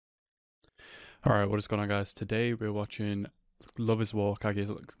All right, what is going on, guys? Today we're watching Love Is War,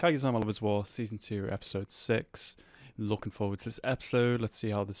 Kaguya's Love Is War, season 2, episode 6. Looking forward to this episode. Let's see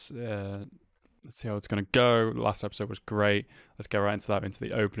how it's gonna go. The last episode was great. Let's get right into that, into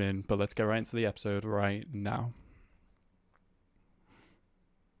the opening. But let's get right into the episode right now.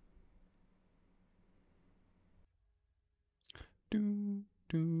 Do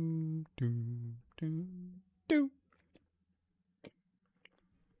do do do do.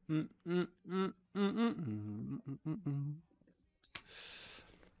 Mm, mm, mm, mm, mm, mm, mm,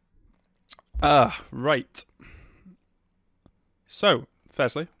 mm. Right. So,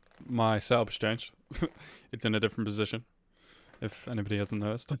 firstly, my setup's changed. It's in a different position, if anybody hasn't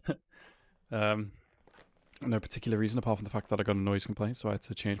noticed. um, no particular reason apart from the fact that I got a noise complaint, so I had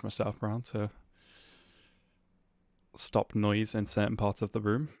to change my setup around to stop noise in certain parts of the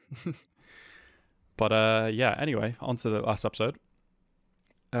room. But yeah, anyway, on to the last episode.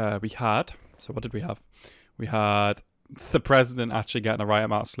 So what did we have? We had the president actually getting the right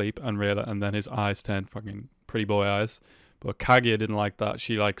amount of sleep and then his eyes turned fucking pretty boy eyes. But Kaguya didn't like that.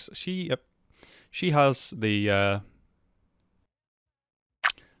 She has the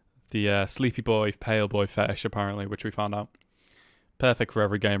sleepy boy, pale boy fetish apparently, which we found out. Perfect for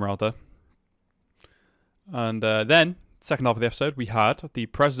every gamer out there. And then, second half of the episode, we had the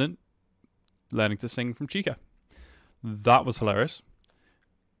president learning to sing from Chica. That was hilarious.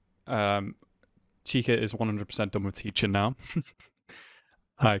 Chica is 100% done with teaching now.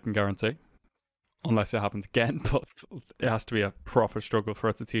 I can guarantee. Unless it happens again, but it has to be a proper struggle for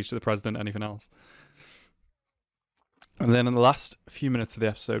her to teach the president anything else. And then in the last few minutes of the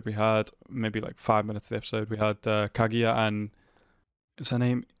episode, we had maybe like 5 minutes of the episode, we had Kaguya and is her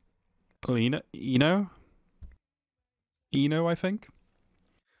name Lena Eno, I think,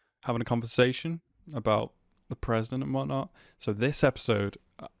 having a conversation about the president and whatnot. So this episode,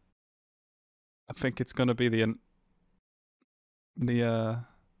 I think it's gonna be the uh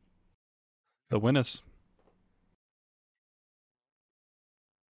the winners.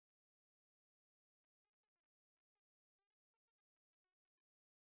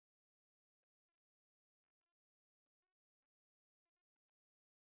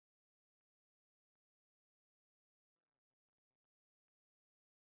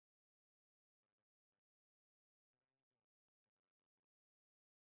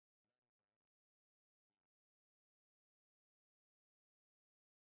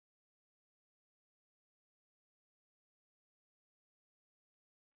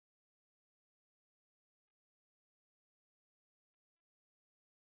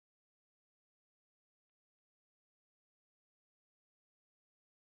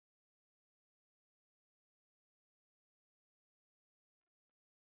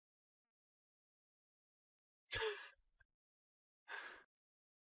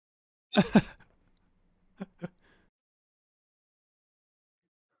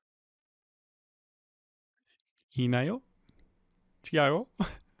 Inayo, Chiao.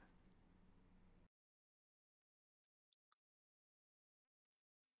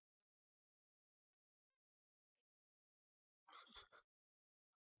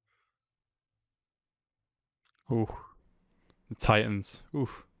 Ooh, the Titans. Ooh,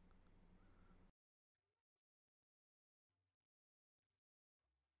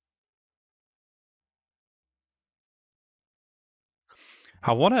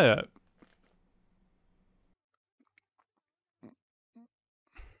 I wanna.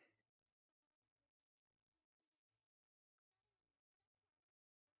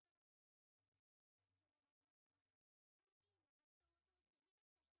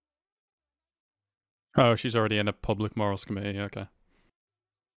 Oh, she's already in a public morals committee. Okay, of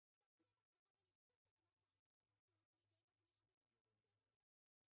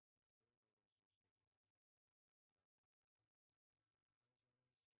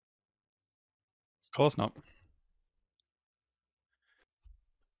course not.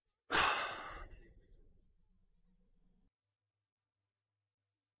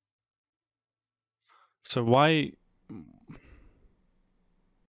 So why?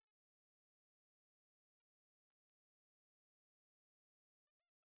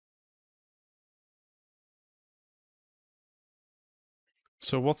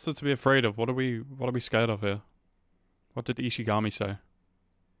 So what's there to be afraid of? What are we scared of here? What did Ishigami say?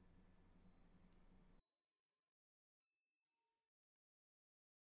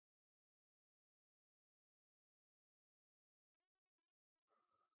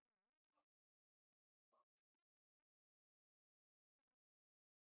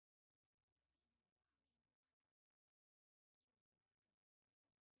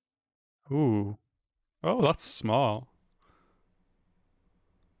 Ooh, oh, that's smart.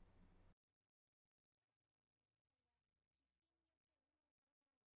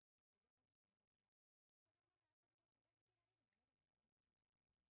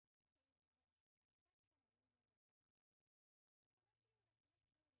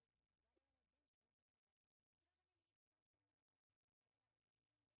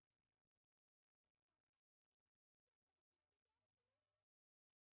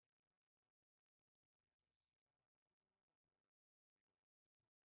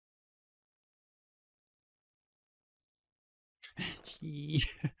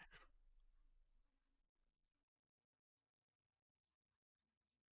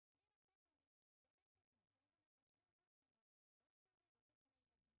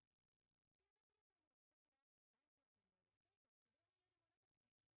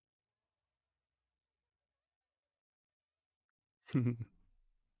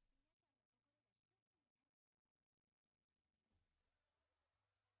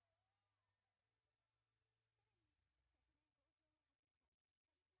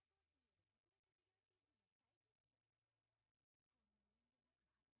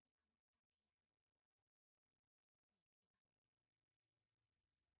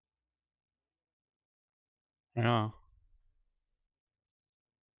 Yeah.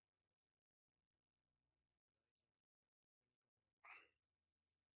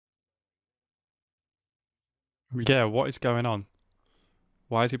 Yeah, what is going on?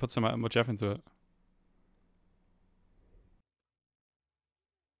 Why has he put so much effort into it?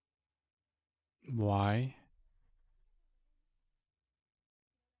 Why?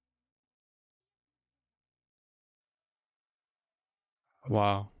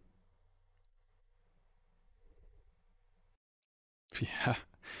 Wow. Yeah.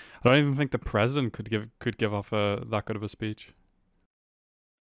 I don't even think the president could give off that good of a speech.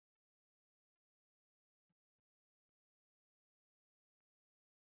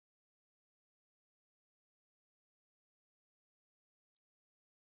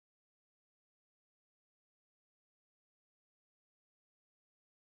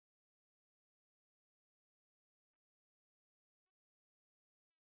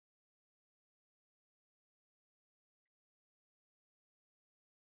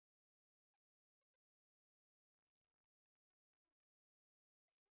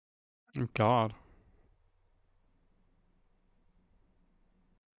 Oh, God.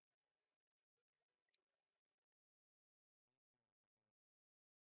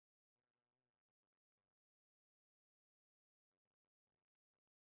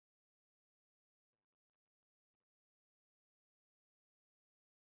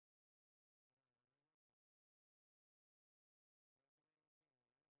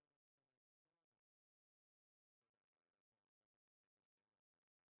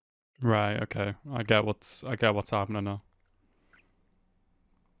 Right. Okay. I get what's happening now.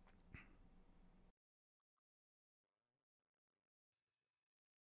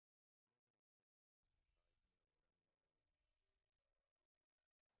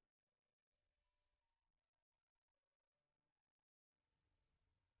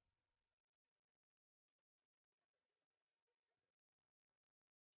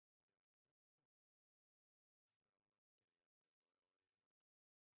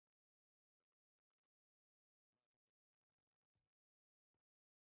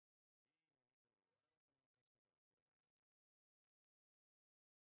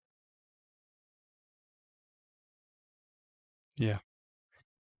 Yeah.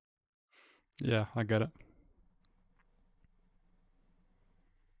 Yeah. I get it.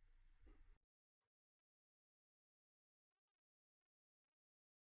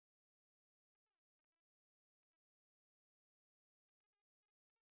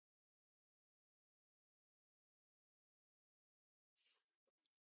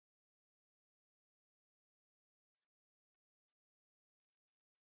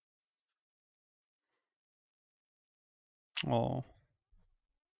 Oh.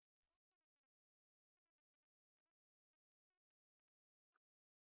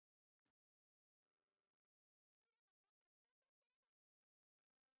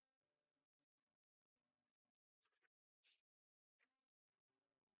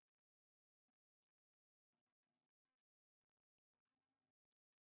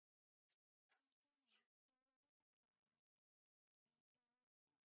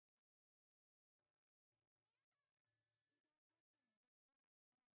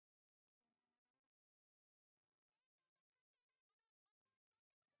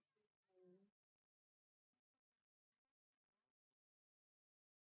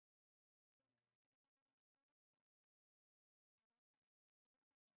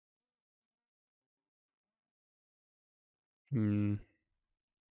 Hmm.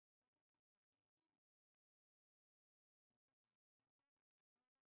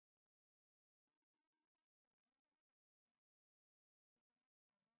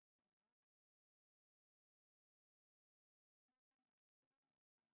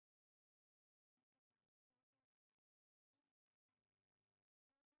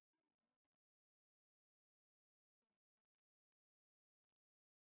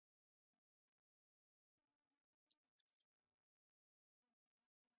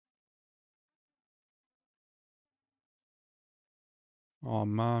 Oh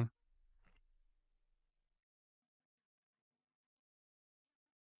man.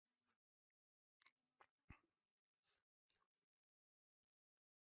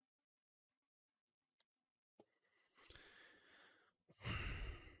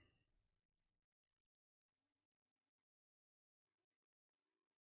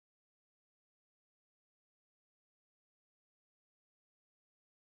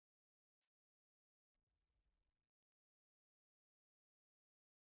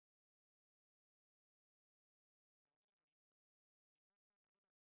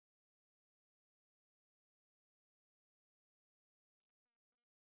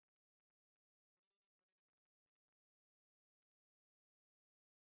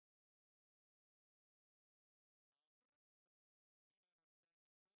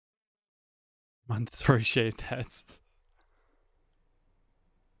 Mandatory shaved heads.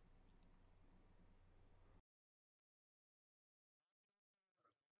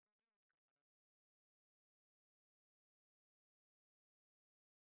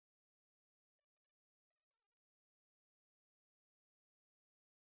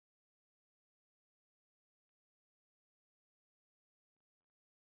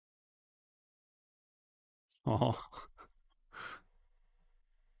 Oh.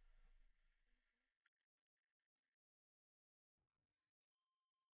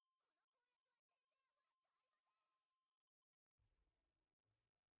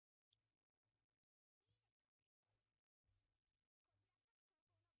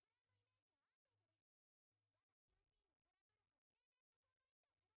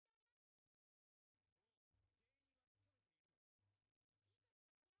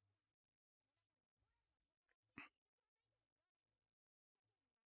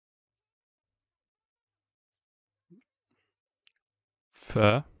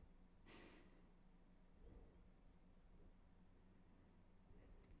 Fair.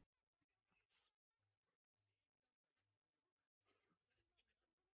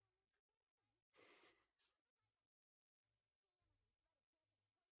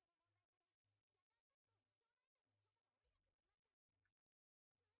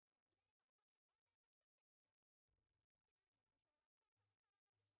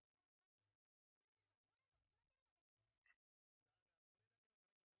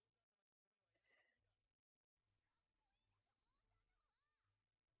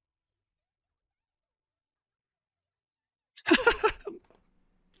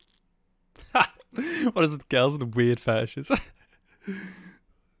 What is it, girls with weird fetishes?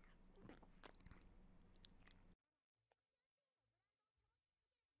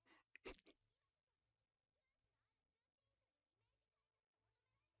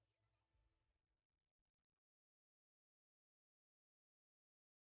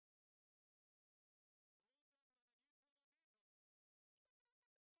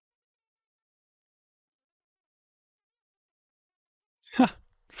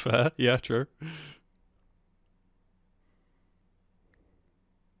 Fair. Yeah, true.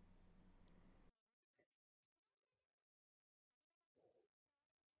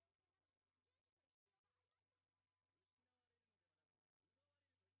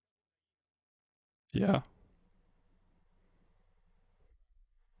 Yeah.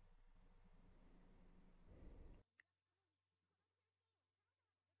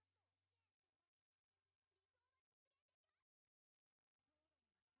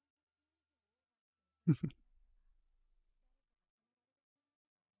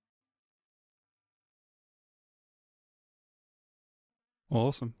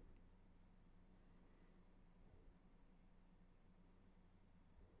 Awesome.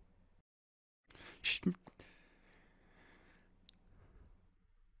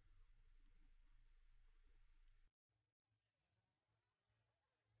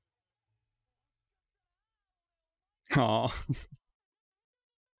 Oh.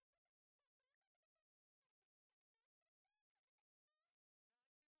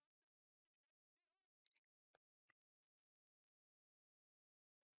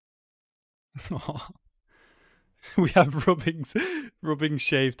 We have rubbing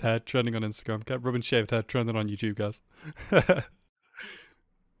shaved head trending on Instagram. Get rubbing shaved head trending on YouTube, guys.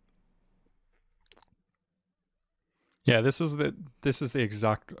 Yeah, this is the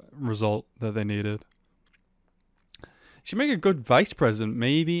exact result that they needed. She'd make a good vice president,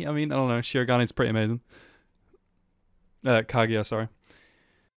 maybe. I mean, I don't know. Shiragani's pretty amazing. Kaguya, sorry,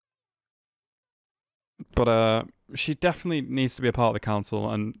 but she definitely needs to be a part of the council.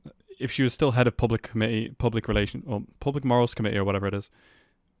 And if she was still head of public relation, or public morals committee, or whatever it is,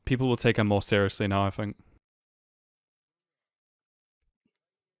 people will take her more seriously now. I think.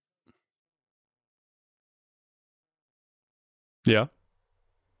 Yeah.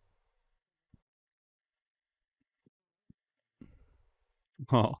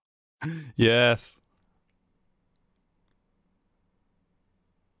 Oh, yes.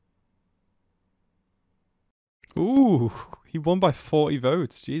 Ooh, he won by 40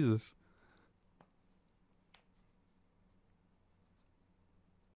 votes. Jesus.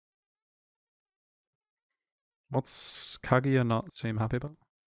 What's Kaguya not seem happy about?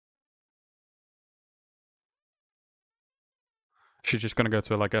 She's just gonna go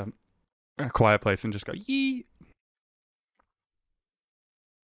to like a quiet place and just go yee.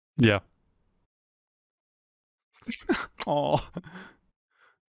 Yeah. Oh.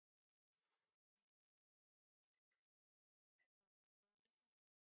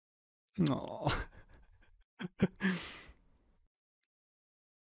 Oh.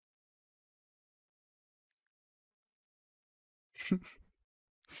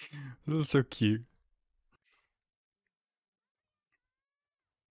 This is so cute.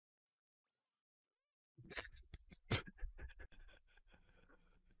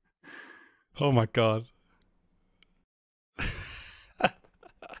 Oh my god.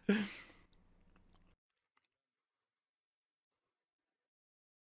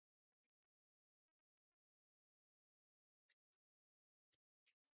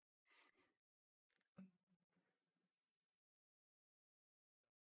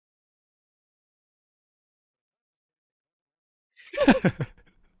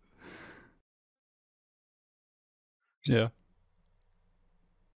 Yeah.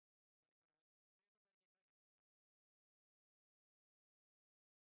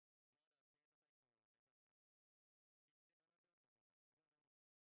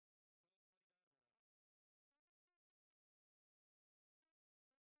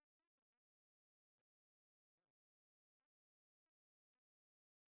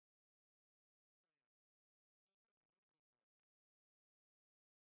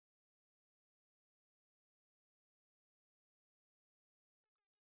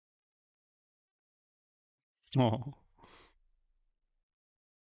 Oh.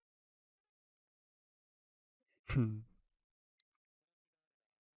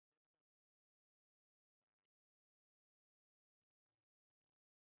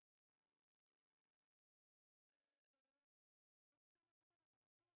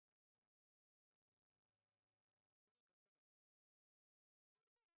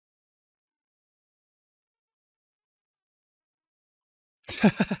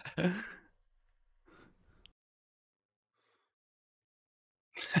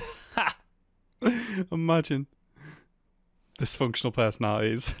 Imagine dysfunctional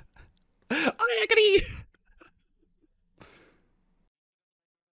personalities. I agree.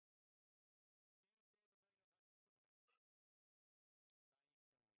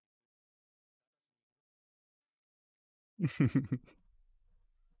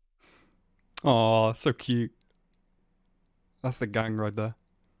 Oh, so cute. That's the gang right there.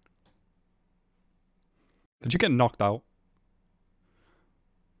 Did you get knocked out?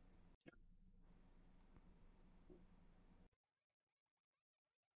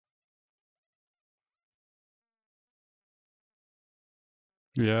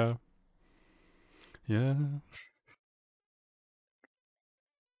 Yeah. Yeah.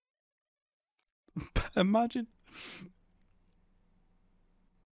 Imagine.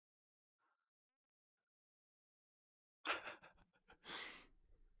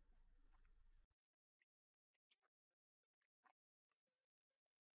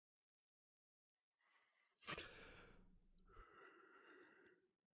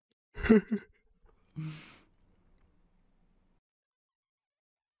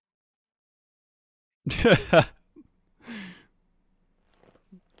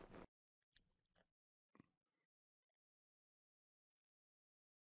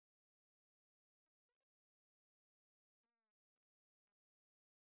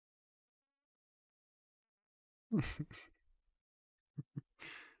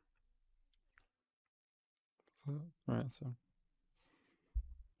 Right, so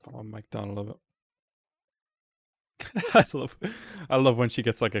oh my god, I love it. I love I love when she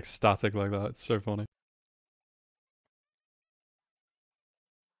gets like ecstatic like that. It's so funny.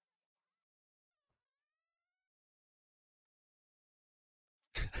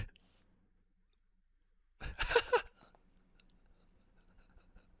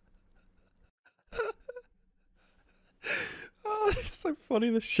 Oh, it's so funny,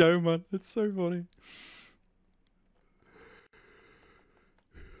 the show, man. It's so funny.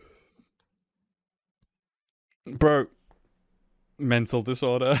 Bro, mental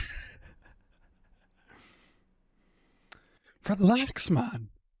disorder. Relax, man.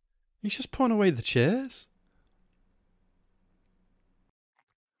 He's just putting away the chairs.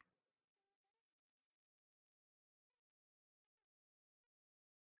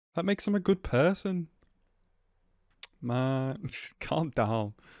 That makes him a good person. Man, calm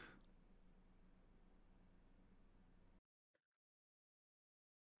down.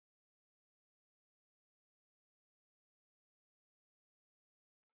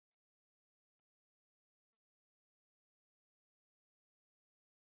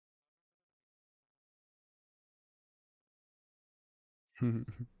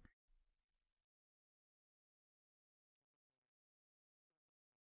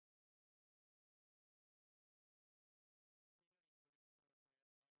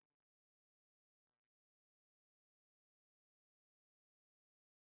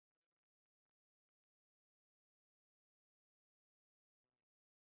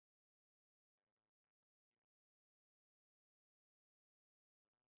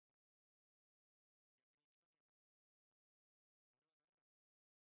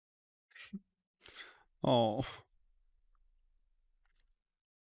 Oh.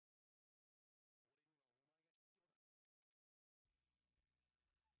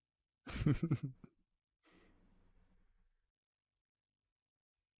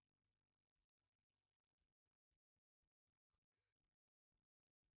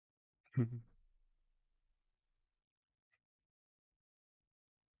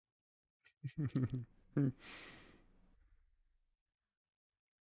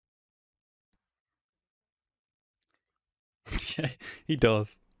 Yeah, he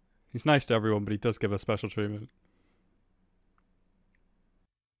does. He's nice to everyone, but he does give us special treatment.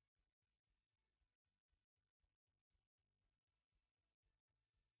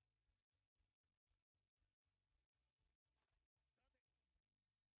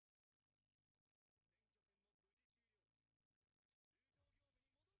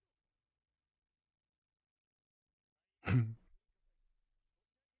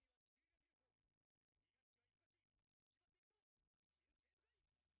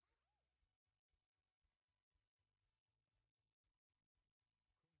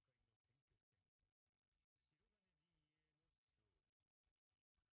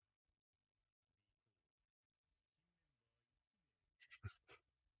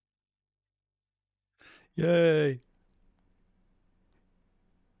 Yay!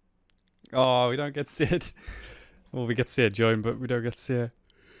 Oh, we don't get to see it. Well, we get to see it join, but we don't get to see it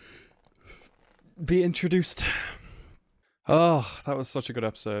be introduced. Oh, that was such a good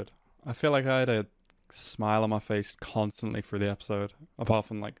episode. I feel like I had a smile on my face constantly through the episode, apart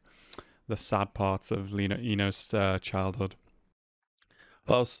from like the sad parts of Eno's childhood.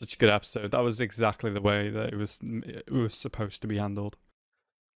 But that was such a good episode. That was exactly the way that it was supposed to be handled.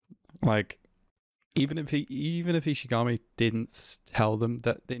 Like even if Ishigami didn't tell them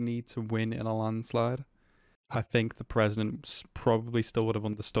that they need to win in a landslide, I think the president probably still would have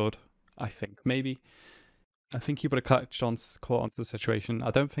understood. I think maybe. I think he would have caught onto the situation.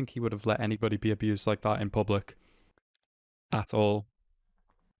 I don't think he would have let anybody be abused like that in public at all.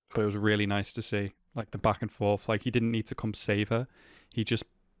 But it was really nice to see, like the back and forth. Like he didn't need to come save her. He just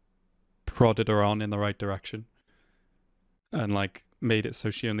prodded her on in the right direction and like made it so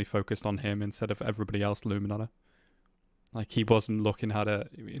she only focused on him instead of everybody else looming on her. Like he wasn't looking at her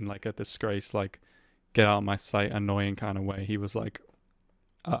in like a disgrace, like get out of my sight, annoying kind of way. He was like,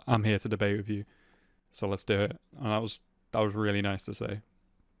 I'm here to debate with you, so let's do it. And that was really nice to see.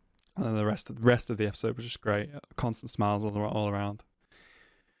 And then the rest of the episode was just great. Constant smiles all around.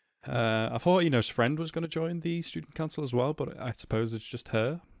 I thought Eno's friend was going to join the student council as well, but I suppose it's just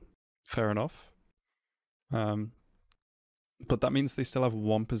her. Fair enough. Um, but that means they still have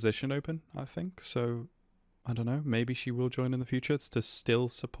one position open, I think. So I don't know. Maybe she will join in the future to still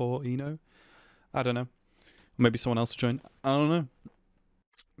support Eno. I don't know. Maybe someone else will join. I don't know.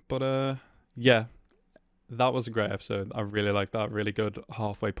 But yeah, that was a great episode. I really like that. Really good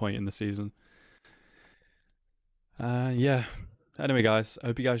halfway point in the season. Yeah. Anyway, guys, I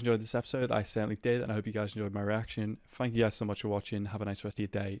hope you guys enjoyed this episode. I certainly did, and I hope you guys enjoyed my reaction. Thank you guys so much for watching. Have a nice rest of your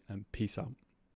day, and peace out.